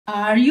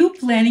Are you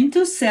planning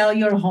to sell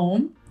your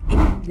home?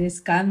 In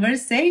this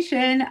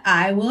conversation,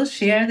 I will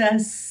share the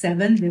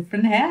 7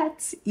 different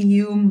hats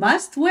you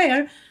must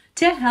wear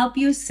to help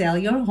you sell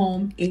your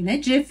home in a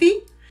jiffy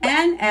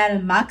and at a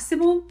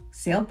maximum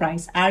sale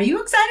price. Are you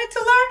excited to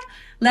learn?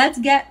 Let's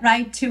get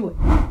right to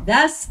it.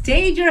 The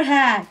stager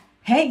hat.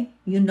 Hey,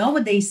 you know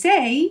what they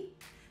say?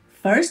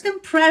 First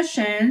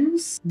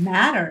impressions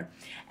matter,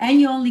 and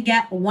you only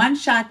get one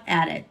shot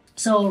at it.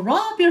 So roll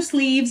up your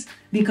sleeves,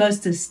 because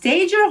to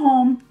stage your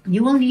home,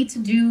 you will need to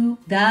do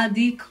the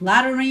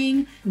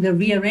decluttering, the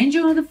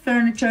rearranging of the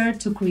furniture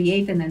to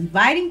create an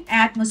inviting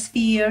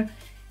atmosphere,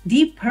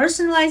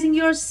 depersonalizing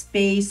your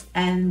space,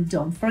 and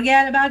don't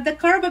forget about the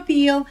curb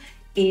appeal.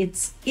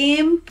 It's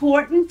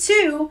important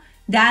too.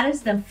 That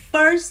is the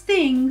first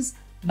things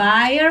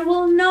buyer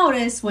will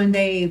notice when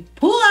they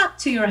pull up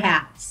to your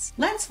house.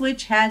 Let's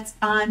switch hats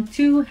on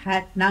to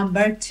hat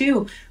number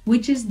 2,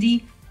 which is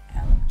the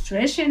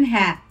electrician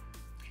hat.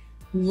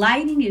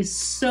 Lighting is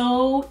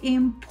so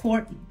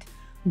important.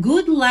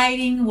 Good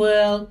lighting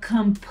will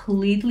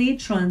completely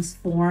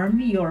transform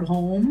your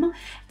home,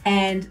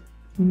 and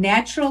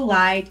natural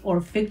light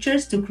or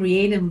fixtures to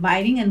create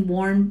inviting and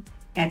warm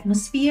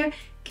atmosphere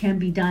can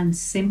be done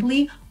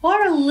simply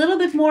or a little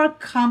bit more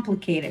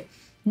complicated.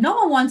 No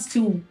one wants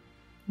to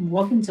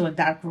walk into a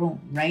dark room,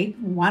 right?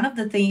 One of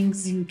the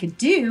things you could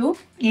do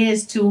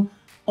is to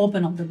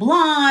open up the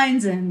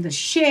blinds and the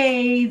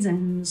shades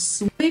and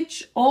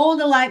switch all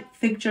the light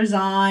fixtures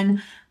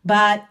on.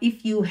 But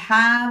if you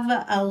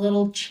have a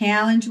little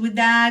challenge with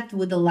that,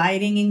 with the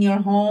lighting in your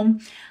home,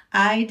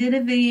 I did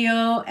a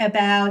video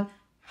about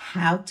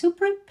how to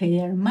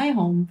prepare my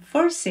home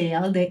for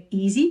sale, the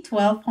easy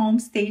 12 home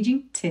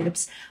staging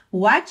tips.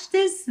 Watch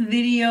this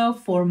video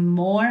for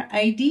more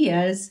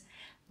ideas.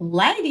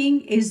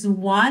 Lighting is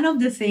one of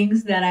the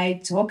things that I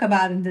talk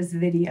about in this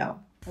video.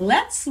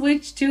 Let's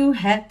switch to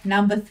hat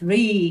number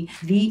 3,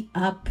 the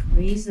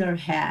appraiser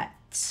hat.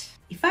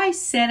 If I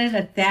said it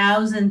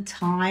 1,000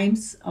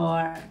 times,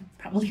 or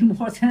probably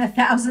more than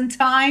 1,000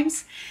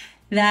 times,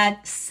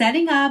 that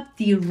setting up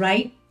the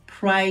right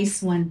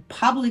price when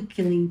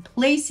publicly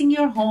placing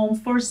your home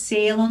for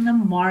sale on the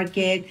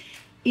market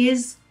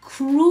is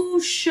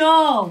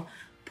crucial.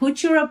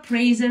 Put your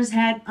appraiser's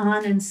hat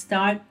on and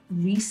start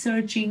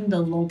researching the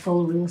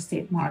local real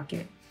estate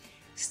market.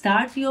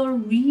 Start your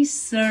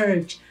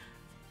research.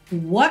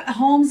 What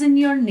homes in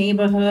your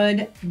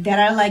neighborhood that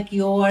are like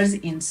yours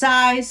in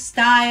size,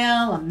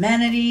 style,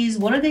 amenities,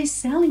 what are they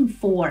selling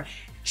for?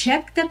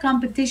 Check the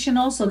competition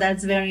also.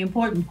 That's very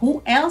important.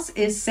 Who else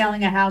is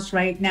selling a house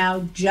right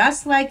now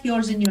just like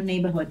yours in your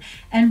neighborhood?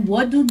 And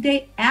what do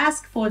they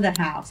ask for the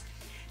house?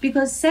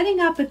 Because setting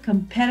up a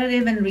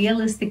competitive and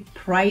realistic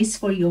price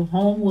for your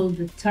home will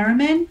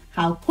determine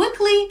how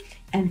quickly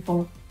and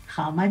for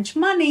how much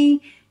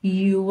money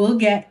you will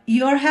get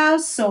your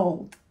house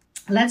sold.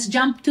 Let's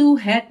jump to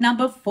hat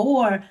number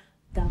 4,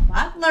 the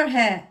butler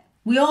hat.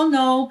 We all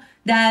know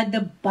that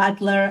the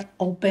butler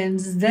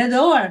opens the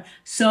door.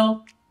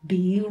 So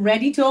be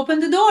ready to open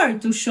the door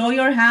to show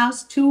your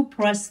house to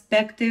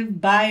prospective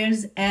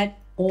buyers at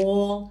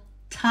all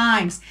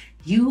times.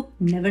 You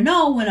never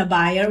know when a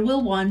buyer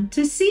will want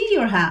to see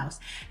your house.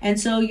 And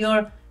so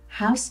your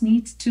house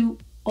needs to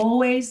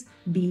always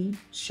be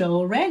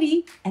show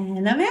ready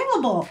and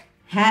available.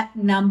 Hat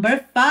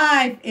number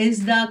 5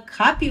 is the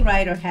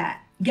copywriter hat.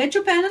 Get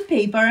your pen and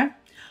paper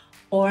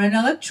or an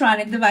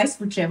electronic device,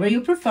 whichever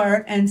you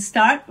prefer, and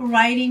start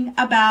writing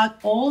about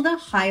all the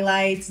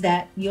highlights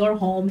that your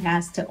home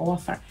has to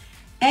offer.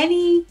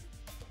 Any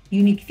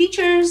unique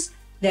features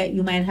that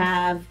you might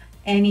have,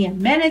 any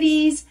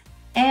amenities,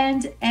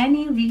 and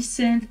any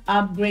recent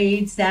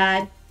upgrades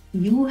that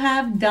you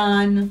have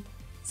done.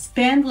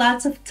 Spend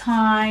lots of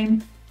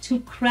time to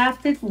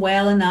craft it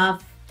well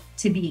enough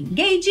to be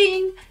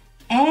engaging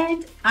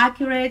and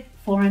accurate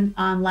for an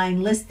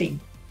online listing.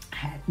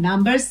 Hat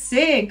number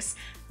 6,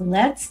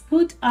 let's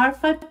put our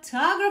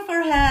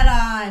photographer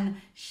hat on,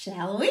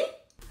 shall we?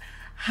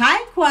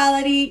 High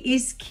quality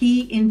is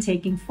key in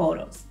taking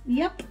photos.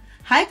 Yep,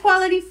 high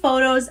quality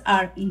photos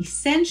are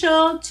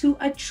essential to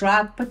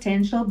attract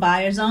potential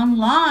buyers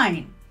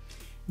online.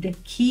 The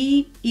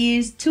key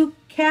is to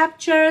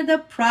capture the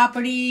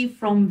property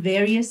from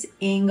various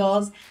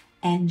angles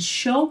and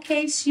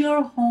showcase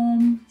your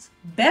home's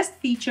best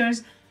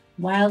features,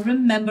 while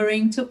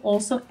remembering to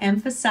also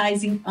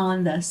emphasizing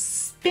on the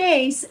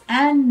space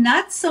and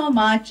not so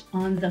much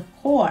on the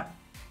core.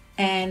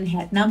 And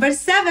hat number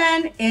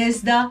 7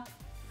 is the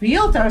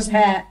realtor's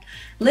hat.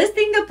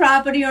 Listing the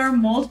property on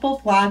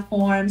multiple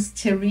platforms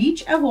to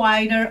reach a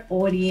wider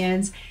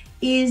audience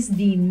is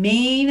the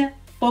main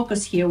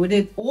focus here. We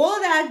did all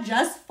that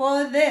just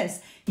for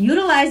this.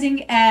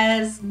 Utilizing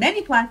as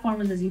many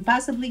platforms as you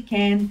possibly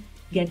can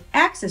get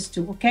access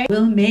to, okay?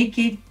 Will make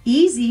it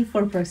easy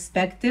for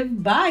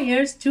prospective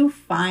buyers to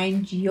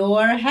find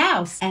your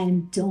house.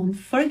 And don't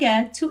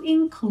forget to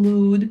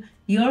include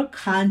your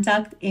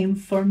contact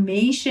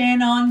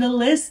information on the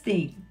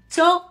listing.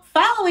 So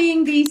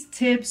following these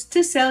tips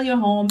to sell your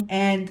home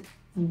and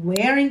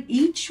Wearing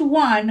each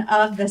one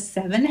of the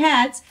 7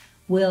 hats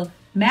will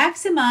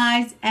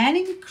maximize and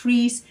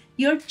increase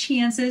your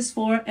chances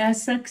for a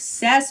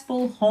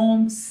successful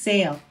home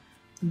sale.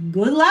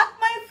 Good luck,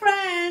 my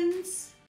friends!